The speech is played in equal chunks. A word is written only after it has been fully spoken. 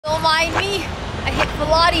Don't mind me. I hit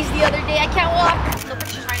Pilates the other day. I can't walk. No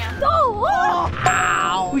pictures right now. Oh,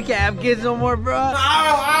 Ow. We can't have kids no more, bro.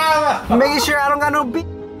 Ow, ow. Making sure I don't got no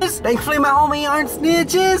bitches. Thankfully, my homie aren't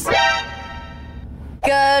snitches.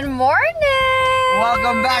 good morning.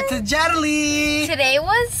 Welcome back to Jathaly. Today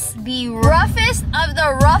was the roughest of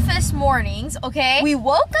the roughest mornings, okay? We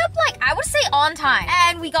woke up like, I would say on time.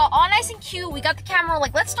 And we got all nice and cute. We got the camera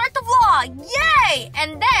like, let's start the vlog. Yay!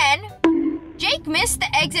 And then Jake missed the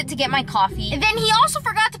exit to get my coffee. And then he also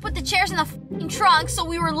forgot to put the chairs in the f***ing trunk. So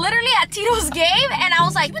we were literally at Tito's game and I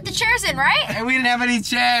was like, put the chairs in, right? And we didn't have any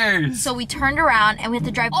chairs. So we turned around and we had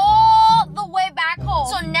to drive all the way back home.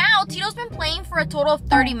 So now Tito's been playing for a total of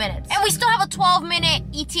 30 minutes. And we still have a 12-minute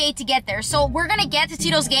ETA to get there. So we're gonna get to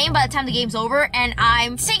Tito's game by the time the game's over. And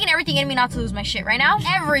I'm taking everything in me not to lose my shit right now.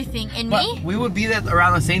 Everything in me. We would be there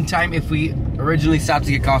around the same time if we originally stopped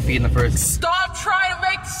to get coffee in the first. Stop trying to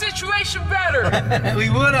make the situation better. We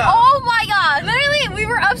would have. Oh my god. Literally, we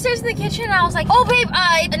were upstairs in the kitchen and I was like, oh babe,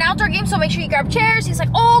 it's an outdoor game, so make sure you grab chairs. He's like,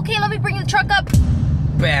 oh, okay, let me bring the truck up.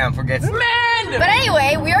 Bam, forgets. Man! But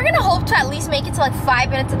anyway, we are gonna hope to at least make it to like 5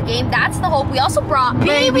 minutes of the game. That's the hope. We also brought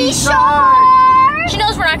Baby Shark. She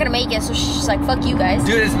knows we're not gonna make it, so she's like, fuck you guys.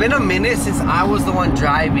 Dude, it's been a minute since I was the one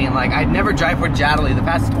driving. Like, I'd never drive for Jathaly the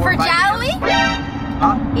past 4 or 5 For Jathaly? years.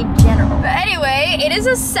 Huh? In general. But anyway, it is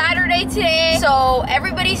a Saturday today, so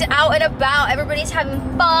everybody's out and about, everybody's having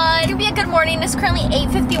fun. It's gonna be a good morning. It's currently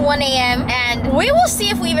 8:51 a.m. and we will see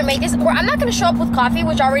if we even make this. I'm not gonna show up with coffee,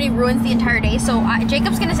 which already ruins the entire day, so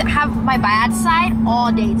Jacob's gonna have my bad side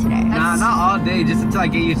all day today. Nah, not all day, just until I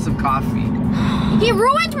get you some coffee. He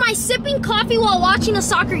ruined my sipping coffee while watching a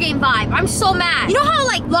soccer game vibe. I'm so mad. You know how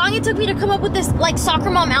like long it took me to come up with this like soccer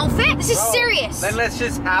mom outfit? This is serious. Then let's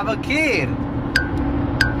just have a kid.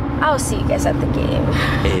 I'll see you guys at the game.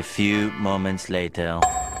 A few moments later.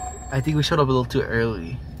 I think we showed up a little too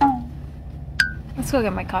early. Let's go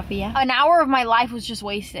get my coffee, yeah? An hour of my life was just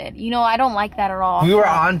wasted. You know, I don't like that at all. We were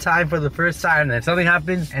on time for the first time, and then something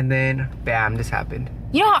happened, and then bam, this happened.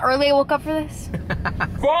 You know how early I woke up for this?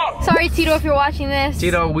 Sorry, Tito, if you're watching this.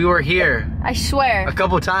 Tito, we were here. I swear. A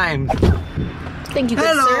couple times. Thank you, good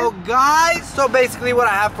Hello, sir. guys. So basically what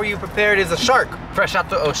I have for you prepared is a shark, fresh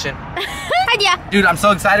out the ocean. Idea. Dude, I'm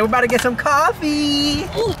so excited. We're about to get some coffee.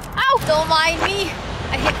 Ooh, ow, don't mind me.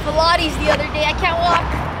 I hit Pilates the other day. I can't walk.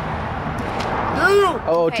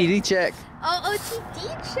 Oh, Okay. TD check. Oh,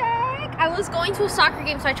 OTD check. I was going to a soccer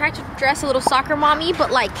game, so I tried to dress a little soccer mommy,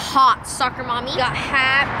 but like hot soccer mommy. Got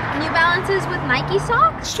hat, New Balances with Nike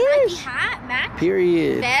socks. Nike hat, Mac.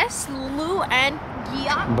 Period. Vest, Lulu, and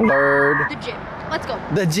Gia. Blurred. The gym. Let's go.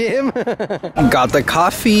 The gym. Got the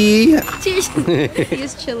coffee. She's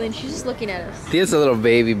chilling. She's just looking at us. He's a little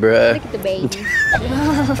baby, bruh. Look at the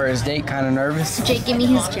baby. First date, kind of nervous. Jake, give me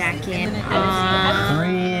his jacket.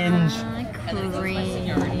 Cringe.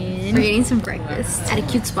 Cringe. We're getting some breakfast at a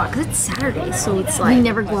cute spot because it's Saturday, so it's like we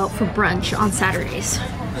never go out for brunch on Saturdays.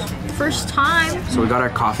 First time. So we got our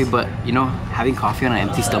coffee, but you know, having coffee on an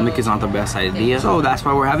empty stomach is not the best idea. So that's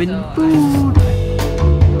why we're having food.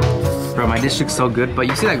 Bro, my dish looks so good, but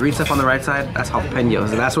you see that green stuff on the right side? That's jalapenos,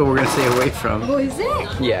 and that's what we're gonna stay away from. Oh, is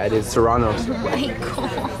it? Yeah, it is Serranos. Oh my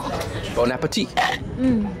god. Bon appetit.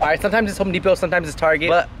 All right, sometimes it's Home Depot, sometimes it's Target,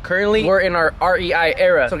 but currently we're in our REI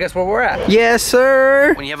era. So guess where we're at? Yes,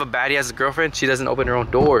 sir. When you have a baddie as a girlfriend, she doesn't open her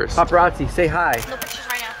own doors. Paparazzi, say hi. No pictures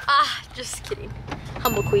right now. Ah, just kidding.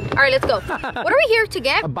 Humble queen. All right, let's go. What are we here to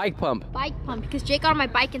get? A bike pump. Bike pump, because Jake got on my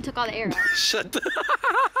bike and took all the air out. Shut the...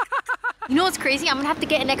 You know what's crazy? I'm gonna have to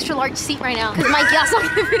get an extra large seat right now because my gas not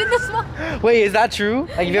gonna fit in the small. Wait, is that true?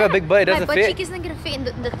 Like if you have a big butt, it doesn't My fit? butt cheek isn't gonna fit in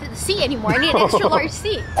the seat anymore. I need an extra large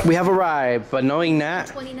seat. We have arrived, but knowing that...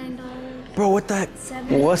 $29. Bro, what the...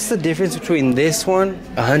 What's the difference between this one,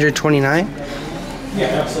 129,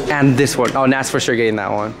 and this one? Oh, Nat's for sure getting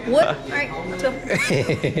that one. What? All right, let's go.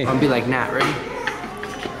 I'm gonna be like, Nat, ready?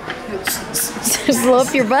 Just blow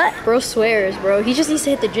up your butt. Bro swears, bro. He just needs to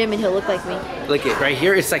hit the gym and he'll look like me. Look it, right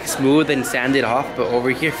here it's like smooth and sanded off, but over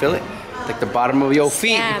here, feel it? Like the bottom of your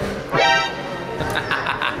feet.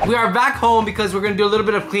 We are back home because we're gonna do a little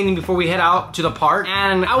bit of cleaning before we head out to the park.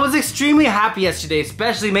 And I was extremely happy yesterday,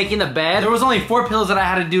 especially making the bed. There was only 4 pillows that I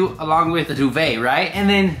had to do along with the duvet, right? And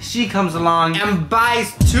then she comes along and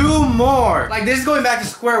buys 2 more. Like this is going back to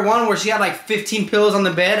square one where she had like 15 pillows on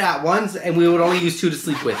the bed at once and we would only use 2 to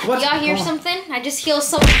sleep with. Y'all hear something? I just hear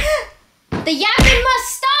some... The yapping must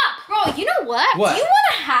stop! Bro, you know what? What? Do you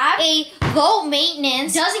want to have a low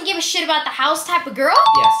maintenance, doesn't give a shit about the house type of girl?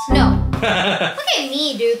 Yes. No. Look at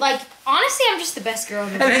me, dude. Like, honestly, I'm just the best girl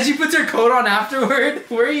in the world. And then she puts her coat on afterward.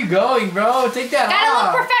 Where are you going, bro? Take that Gotta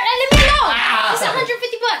off. look perfect. Leave me alone. It's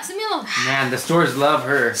 150 bucks. Leave me alone. Man, the stores love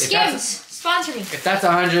her. Skims, sponsor me. If that's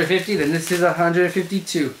 150, then this is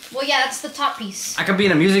 152. Well, yeah, that's the top piece. I could be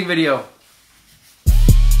in a music video.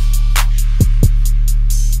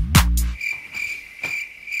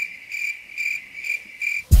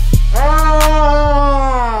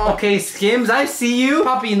 Oh! Okay, Skims, I see you.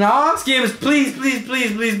 Poppy Nog. Skims, please, please,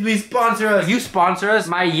 please, please, please sponsor us. If you sponsor us,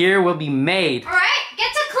 my year will be made. All right,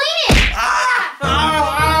 get to clean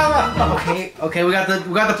it. Okay, we got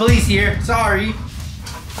the police here. Sorry.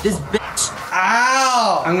 This bitch.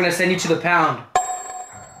 Ow! I'm gonna send you to the pound.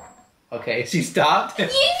 Okay, she stopped. You're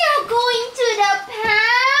not going to the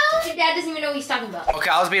pound. Your dad doesn't even know what he's talking about. Okay,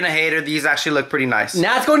 I was being a hater. These actually look pretty nice.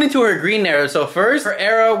 Now it's going into her green era. So first, her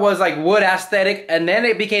era was like wood aesthetic, and then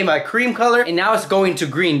it became a cream color, and now it's going to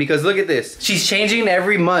green because look at this. She's changing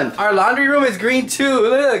every month. Our laundry room is green too.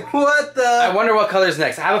 Look, what the? I wonder what color is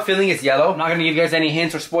next. I have a feeling it's yellow. I'm not gonna give you guys any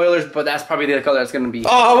hints or spoilers, but that's probably the color that's gonna be.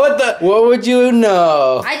 Oh, what the? What would you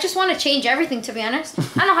know? I just want to change everything, to be honest. I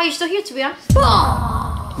don't know how you're still here, to be honest.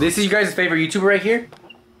 This is you guys' favorite YouTuber right here.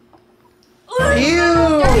 Ew.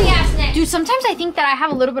 Dirty ass neck. Dude, sometimes I think that I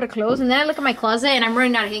have a little bit of clothes, and then I look at my closet and I'm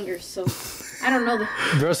running out of hangers, so I don't know.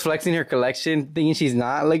 Girl's flexing her collection, thinking she's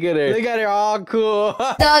not. Look at her. Look at her, all cool.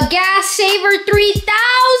 The Gas Saver 3000!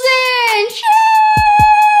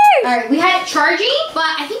 Alright, we had it charging, but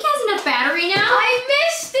I think it has enough battery now. I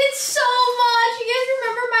missed it so much. You guys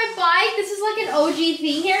remember my bike? This is like an OG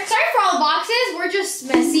thing here. Sorry for all the boxes. We're just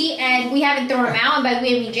messy and we haven't thrown them out. And by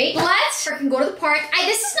we, I mean Jake. Let's freaking go to the park.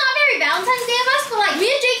 This is not very Valentine's Day of us, but like me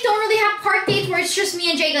and Jake don't really have park dates where it's just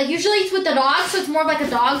me and Jake. Like usually it's with the dog, so it's more of like a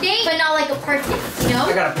dog date, but not like a park date, you know?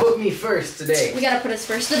 I gotta put me first today. We gotta put us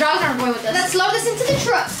first. The dogs aren't going with us. Let's load this into the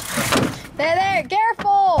truck. There,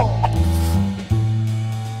 careful.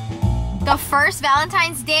 The first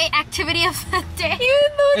Valentine's Day activity of the day.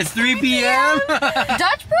 It's 3 p.m.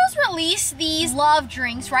 Dutch Bros released these love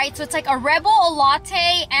drinks, right? So it's like a Rebel, a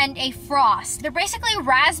latte, and a frost. They're basically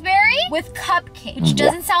raspberry with cupcake, which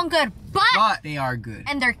doesn't sound good, but they are good.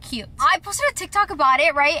 and they're cute. I posted a TikTok about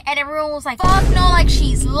it, right? And everyone was like, fuck no, like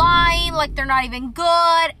she's lying, like they're not even good.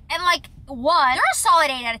 And like, one, they're a solid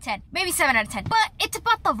 8 out of 10, maybe 7 out of 10. But it's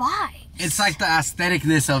about the vibe. It's like the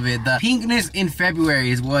aestheticness of it. The pinkness in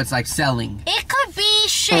February is what's like selling. It could be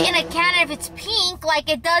shit in a can if it's pink, like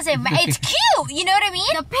it doesn't matter. It's cute, you know what I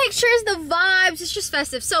mean? The pictures, the vibes, it's just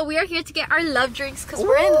festive. So we are here to get our love drinks because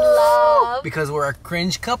we're in love. Because we're a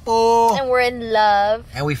cringe couple. And we're in love.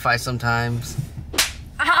 And we fight sometimes.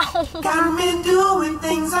 Ow. Got me doing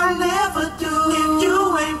things I never do. If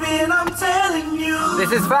you ain't been, I'm telling you.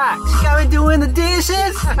 This is facts. Got me doing the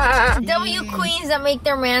dishes. W queens that make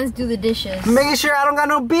their mans do the dishes. Making sure I don't got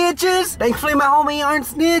no bitches. Thankfully my homie aren't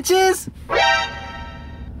snitches.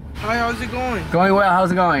 Hi, how's it going? Going well,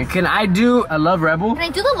 how's it going? Can I do a love rebel? Can I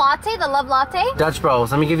do the latte, the love latte? Dutch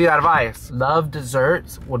Bros, let me give you advice. Love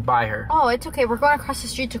desserts would buy her. Oh, it's okay. We're going across the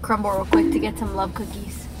street to Crumble real quick to get some love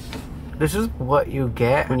cookies. This is what you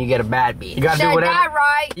get when you get a bad bitch. You gotta Said do whatever. that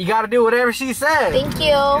right. You gotta do whatever she says. Thank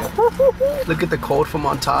you. Look at the cold from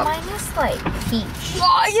on top. Mine is like peach.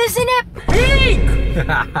 Oh, isn't it pink?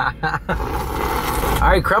 All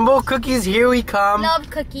right, crumble cookies, here we come. Love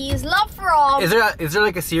cookies, love for all. Is there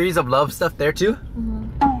like a series of love stuff there too?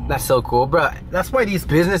 That's so cool, bro. That's why these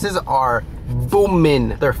businesses are booming.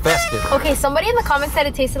 They're festive. Okay, somebody in the comments said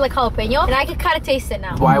it tasted like jalapeno, and I can kind of taste it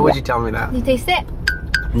now. Why would you tell me that? You taste it?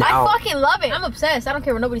 No. I fucking love it. I'm obsessed. I don't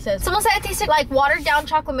care what nobody says. Someone said it tasted like watered down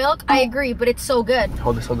chocolate milk. I agree, but it's so good.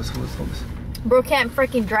 Hold this, hold this, hold this, hold this. Bro can't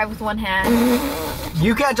freaking drive with one hand.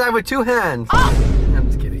 You can't drive with 2 hands. Oh. I'm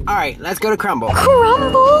just kidding. All right, let's go to Crumble.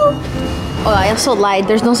 Crumble? Oh, I also lied.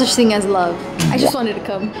 There's no such thing as love. I just wanted to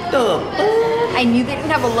come. I knew they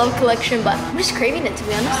didn't have a love collection, but I'm just craving it, to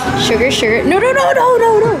be honest. Sugar, sugar. No, no, no, no,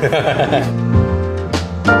 no,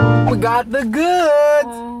 no. We got the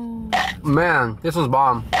goods. Man, this one's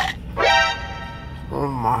bomb. Oh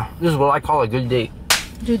my. This is what I call a good date.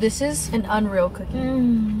 Dude, this is an unreal cookie.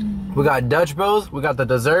 We got Dutch Bros, we got the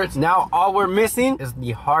desserts. Now all we're missing is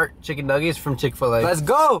the heart chicken nuggets from Chick-fil-A. Let's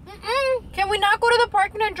go! Can we not go to the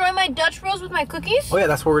park and enjoy my Dutch Bros with my cookies? Oh yeah,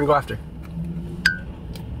 that's what we're gonna go after.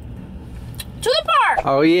 To the park!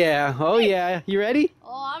 Oh yeah, oh yeah. You ready?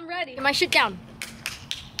 Oh, I'm ready. Get my shit down.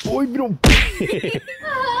 Oh, you don't.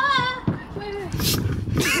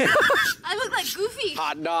 I look like Goofy.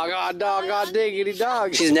 Hot dog, hot diggity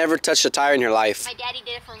dog. She's never touched a tire in her life. My daddy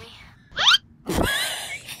did it for me.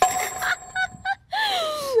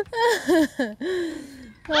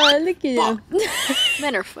 Oh, look at him.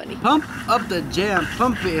 Men are funny. Pump up the jam,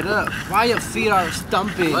 pump it up. Why your feet are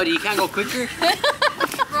stumping? Buddy, you can't go quicker?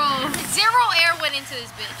 Bro, 0 air went into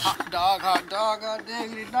this bitch. Hot dog, hot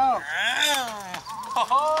diggity dog.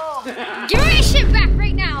 Give me your shit back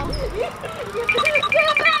right now. Give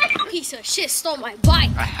it back. Piece of shit stole my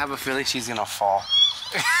bike. I have a feeling she's gonna fall.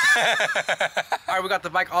 Alright, we got the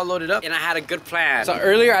bike all loaded up and I had a good plan. So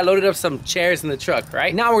earlier I loaded up some chairs in the truck,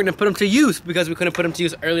 right? Now we're gonna put them to use because we couldn't put them to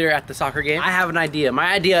use earlier at the soccer game. I have an idea.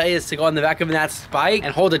 My idea is to go on the back of that bike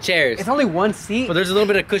and hold the chairs. It's only one seat, but there's a little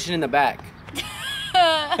bit of cushion in the back.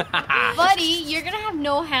 Buddy, you're gonna have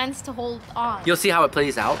no hands to hold on. You'll see how it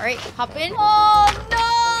plays out. Alright, hop in. Oh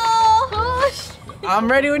no! Push! I'm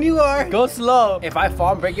ready when you are. Go slow. If I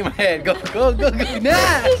fall, I'm breaking my head. Go, go, go, go.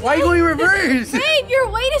 Nah, why are you going reverse? Babe, your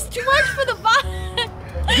weight is too much for the bike.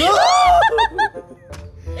 Go!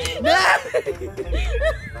 Nah.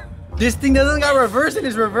 This thing doesn't got reverse and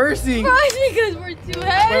it's reversing. Bro, it's because we're too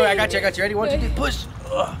heavy. Wait, I got you, I got you. Ready? 1, 2, 3, push.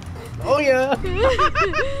 Oh yeah.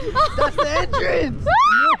 That's the entrance.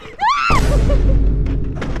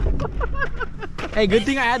 Hey, good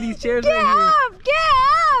thing I had these chairs right here. Get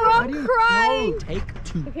up! I'm crying. Take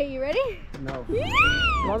 2. Okay, you ready? No.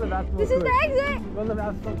 This is the exit. Go on the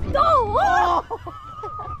basketball. No!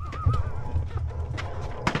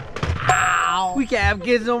 Ow! We can't have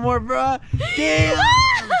kids no more, bro. Damn!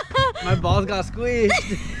 My balls got squished.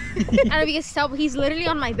 I don't know if you can tell, but he's literally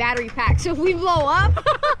on my battery pack. So if we blow up,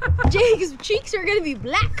 Jake's cheeks are gonna be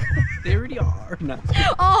black. They already are. No.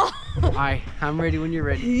 Oh! Alright, I'm ready when you're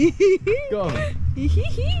ready. Go.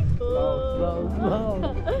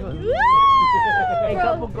 Slow. Hey,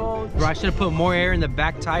 couple goals. Bro, I should have put more air in the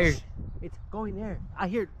back tire. It's going there. I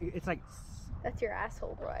hear it's like. That's your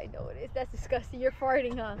asshole, bro. I know it is. That's disgusting. You're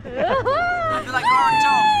farting, huh? I feel like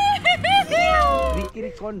Naruto.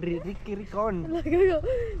 Ricky Ricon. Look at go.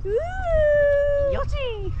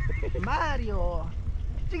 Yoshi. Mario.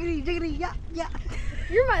 Jiggity, yeah.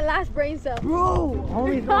 You're my last brain cell. Bro,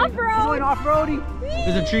 homie's Off-road. going off-roading.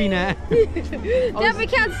 There's a tree now. Damn, we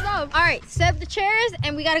can't stop. All right, set up the chairs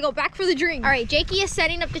and we gotta go back for the drink. All right, Jakey is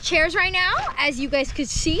setting up the chairs right now, as you guys could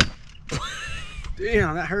see.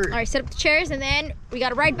 Damn, that hurt. All right, set up the chairs and then we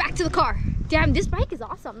gotta ride back to the car. Damn, this bike is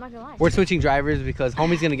awesome, I'm not gonna lie. We're switching drivers because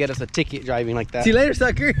homie's gonna get us a ticket driving like that. See you later,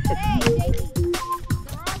 sucker. Hey, Jakey. The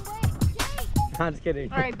wrong way. Jake. I'm just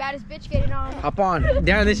kidding. All right, baddest bitch, get it on. Hop on.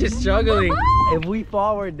 Damn, this is struggling. If we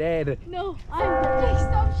fall, we're dead. No, Jake,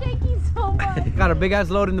 stop shaking so much. Got a big ass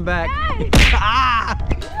load in the back. Hey. Ah!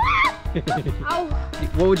 Ow.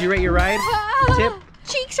 What would you rate your ride? Tip?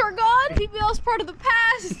 Cheeks are gone. PBL's part of the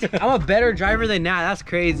past. I'm a better driver than that. That's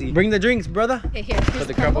crazy. Bring the drinks, brother. Okay, here. Put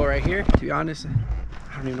the crumble right here. To be honest,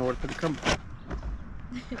 I don't even know where to put the crumble.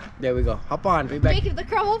 There we go. Hop on. Be back. Jake, if the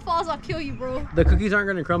crumble falls, I'll kill you, bro. The cookies aren't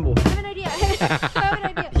gonna crumble. I have an idea. I have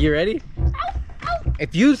an idea. You ready? Ow, ow.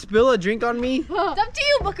 If you spill a drink on me, It's up to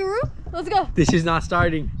you, buckaroo. Let's go. this is not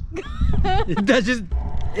starting. That's just,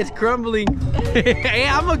 it's crumbling. Hey,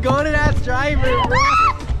 I'm a goated ass driver, bro.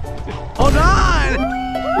 Hold on.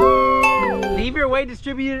 Leave your weight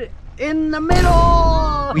distributed in the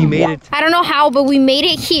middle. We made it. I don't know how, but we made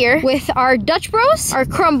it here with our Dutch Bros, our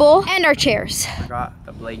crumble, and our chairs. Forgot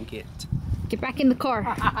the blanket. Get back in the car.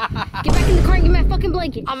 Get back in the car and get my fucking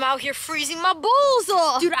blanket. I'm out here freezing my balls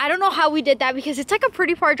off. Dude, I don't know how we did that because it's like a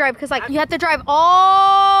pretty far drive because like you have to drive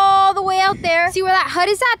all the way out there. See where that hut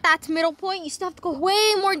is at? That's middle point. You still have to go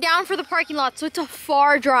way more down for the parking lot. So it's a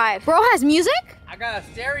far drive. Bro has music? I got a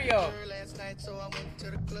stereo.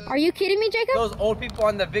 Are you kidding me, Jacob? Those old people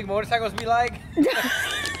on the big motorcycles be like.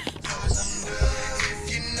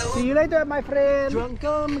 See you later, my friend. Drunk,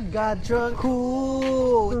 got drunk,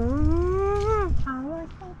 cool.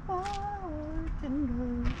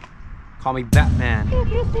 Call me Batman.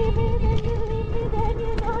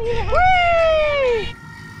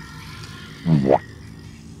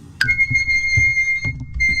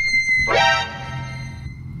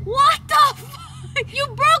 What the fuck? You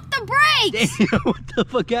broke the brakes! Damn, what the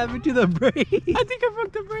fuck happened to the brakes? I think I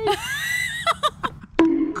broke the brakes.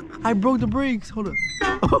 I broke the brakes. Hold on.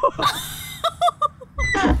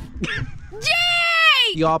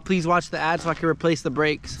 Jake! Y'all, please watch the ad so I can replace the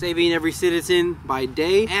brakes. Saving every citizen by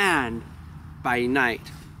day and by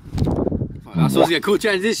night. I was supposed to get a cool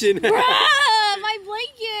transition. Bruh, my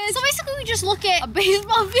blanket. So basically we just look at a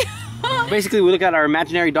baseball field. Basically, we look at our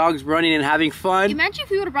imaginary dogs running and having fun. Imagine if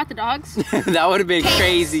we would have brought the dogs. That would have been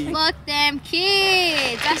crazy. Look them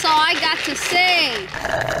kids. That's all I got to say.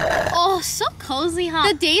 Oh, so cozy, huh?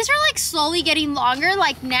 The days are like slowly getting longer.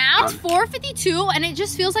 Like now it's 4:52 and it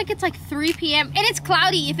just feels like it's like 3 p.m. and it's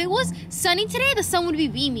cloudy. If it was sunny today, the sun would be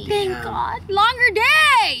beaming. Thank God. Longer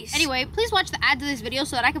day. face! Anyway, please watch the ad to this video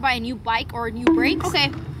so that I can buy a new bike or new brakes.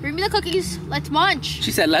 Okay, bring me the cookies. Let's munch.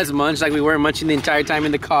 She said let's munch like we weren't munching the entire time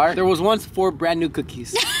in the car. There was once 4 brand new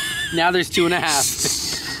cookies. Now there's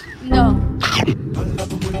 2.5. No.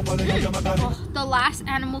 Oh, the last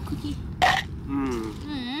animal cookie.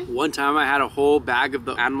 One time I had a whole bag of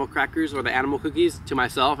the animal crackers or the animal cookies to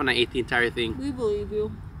myself and I ate the entire thing. We believe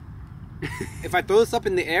you. If I throw this up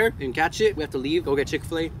in the air and catch it, we have to leave, go get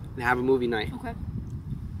Chick-fil-A and have a movie night. Okay.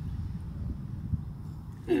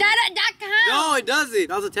 That counts. No, it doesn't.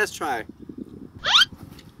 That was a test try.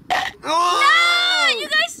 Oh! No! You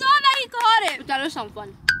guys saw that he caught it. That was some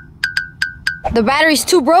fun. The battery's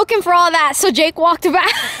too broken for all that, so Jake walked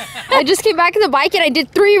back. I just came back in the bike and I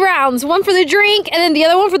did 3 rounds. 1 for the drink and then the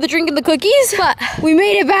other one for the drink and the cookies. But we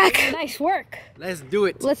made it back. Nice work. Let's do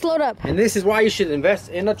it. Let's load up. And this is why you should invest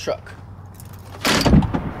in a truck.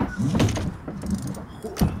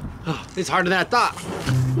 It's harder than I thought.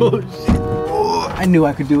 I knew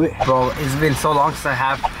I could do it. Bro, it's been so long since I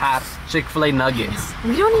have had Chick-fil-A nuggets.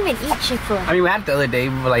 We don't even eat Chick-fil-A. I mean, we had it the other day,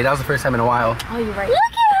 but like that was the first time in a while. Oh, you're right. Look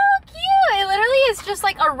at how cute. It literally is just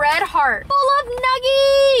like a red heart full of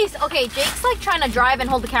nuggies. Okay, Jake's like trying to drive and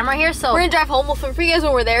hold the camera here, so we're gonna drive home. We'll film for you guys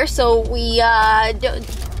when we're there, so we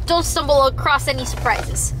don't stumble across any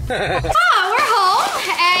surprises. We're home,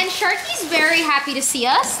 and Sharky's very happy to see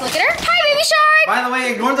us. Look at her. Hi, baby Shark. By the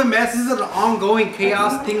way, ignore the mess. This is an ongoing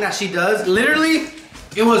chaos thing that she does. Literally,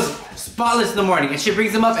 it was spotless in the morning, and she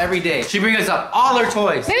brings them up every day. She brings up all her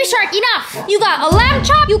toys. Baby Shark, enough. You got a lamb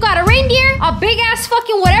chop, you got a reindeer, a big ass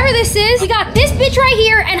fucking whatever this is. You got this bitch right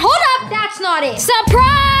here, and hold up, that's not it.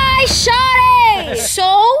 Surprise, Shawty!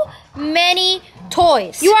 So many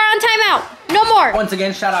toys. You are on timeout. No more. Once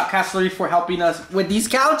again, shout out Castlery for helping us with these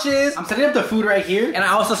couches. I'm setting up the food right here, and I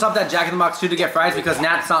also stopped at Jack in the Box too to get fries because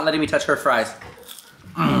Nat's not letting me touch her fries.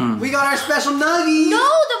 We got our special nuggies. No,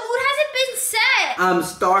 the food hasn't been set. I'm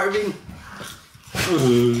starving.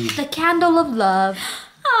 The candle of love.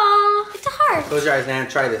 Aww, it's a heart. Close your eyes, Nat.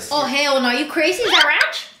 Try this. Oh, hell no. Are you crazy? Is that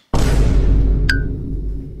ranch?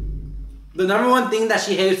 The number one thing that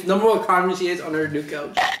she hates, number one comment she hates on her new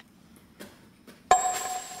couch.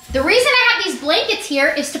 The reason I have these blankets here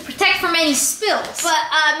is to protect from any spills.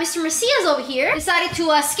 But Mr. Macias over here decided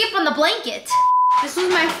to skip on the blanket. This was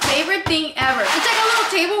my favorite thing ever. It's like a little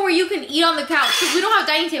table where you can eat on the couch because we don't have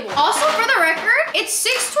dining table. Also, for the record, it's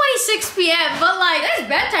 6:26 p.m. But like, that's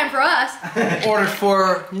bedtime for us. Ordered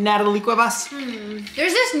for Nathaly Cuevas.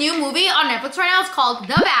 There's this new movie on Netflix right now. It's called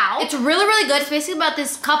The Vow. It's really, really good. It's basically about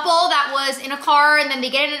this couple that was in a car and then they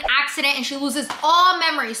get in an accident and she loses all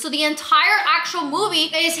memories. So the entire actual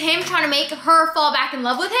movie is him trying to make her fall back in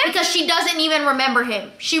love with him because she doesn't even remember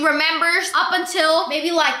him. She remembers up until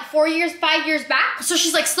maybe like 4 years, 5 years back. So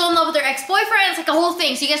she's like still in love with her ex-boyfriend. It's like a whole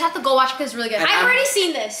thing. So you guys have to go watch it because it's really good. I've already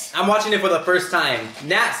seen this. I'm watching it for the first time.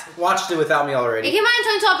 Nat's watched it without me already. It came out in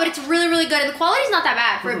 2012, but it's really, really good. And the quality's not that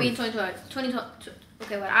bad for it being 2012.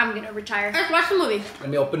 Okay, well, I'm gonna retire. Let's watch the movie. Let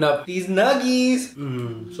me open up these nuggies.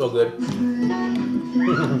 So good.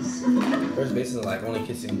 First base is like only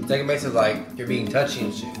kissing. Second base is like you're being touchy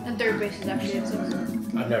and shit. And third base is actually obsessed.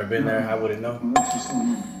 I've never been there. I wouldn't know.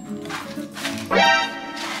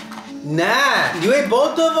 Nah, you ate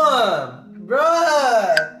both of them,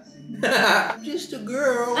 bruh. I'm just a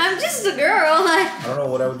girl. I'm just a girl. I don't know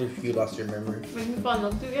what I would do if you lost your memory. Make me fall in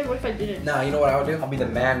love with you. What if I didn't? Nah, you know what I would do? I'll be the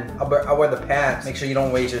man. I'll wear the pants. Make sure you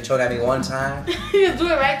don't waste your tone at me one time. You do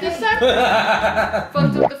it right this time?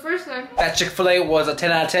 Fucked up the first time. That Chick-fil-A was a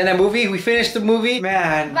 10 out of 10. That movie, we finished the movie.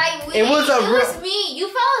 Man, it was me. You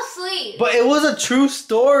fell asleep. But it was a true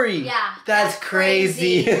story. Yeah. That's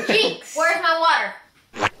crazy. Jinx, where's my water?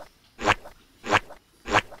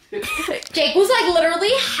 Jake was like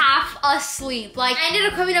literally half asleep. Like I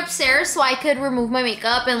ended up coming upstairs so I could remove my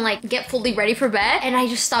makeup and like get fully ready for bed. And I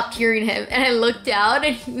just stopped hearing him. And I looked down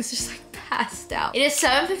and he was just like passed out. It is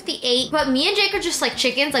 7:58, but me and Jake are just like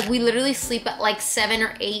chickens. Like we literally sleep at like 7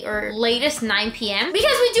 or 8 or latest 9 p.m.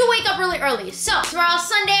 because we do wake up really early. So tomorrow's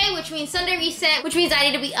Sunday, which means Sunday reset, which means I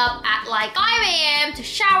need to be up at like 5 a.m. to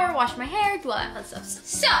shower, wash my hair, do all that fun stuff.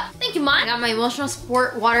 So thank you, Mom. I got my emotional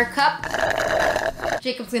support water cup.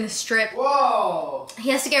 Jacob's gonna strip. Whoa. He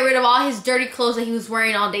has to get rid of all his dirty clothes that he was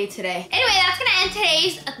wearing all day today. Anyway, that's gonna end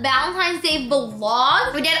today's Valentine's Day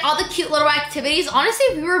vlog. We did all the cute little activities. Honestly,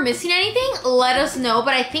 if we were missing anything, let us know.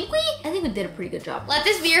 But I think we did a pretty good job. Let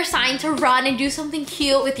this be your sign to run and do something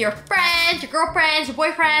cute with your friends, your girlfriends, your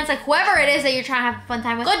boyfriends, like whoever it is that you're trying to have a fun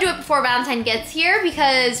time with. Go do it before Valentine gets here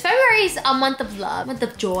because February is a month of love, month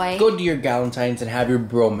of joy. Go do your Galentine's and have your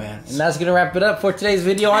bromance. And that's gonna wrap it up for today's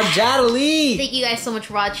video on Jathaly. Thank you guys so much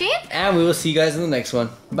for watching. And we will see you guys in the next one.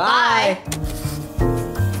 Bye.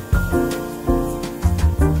 Bye. you.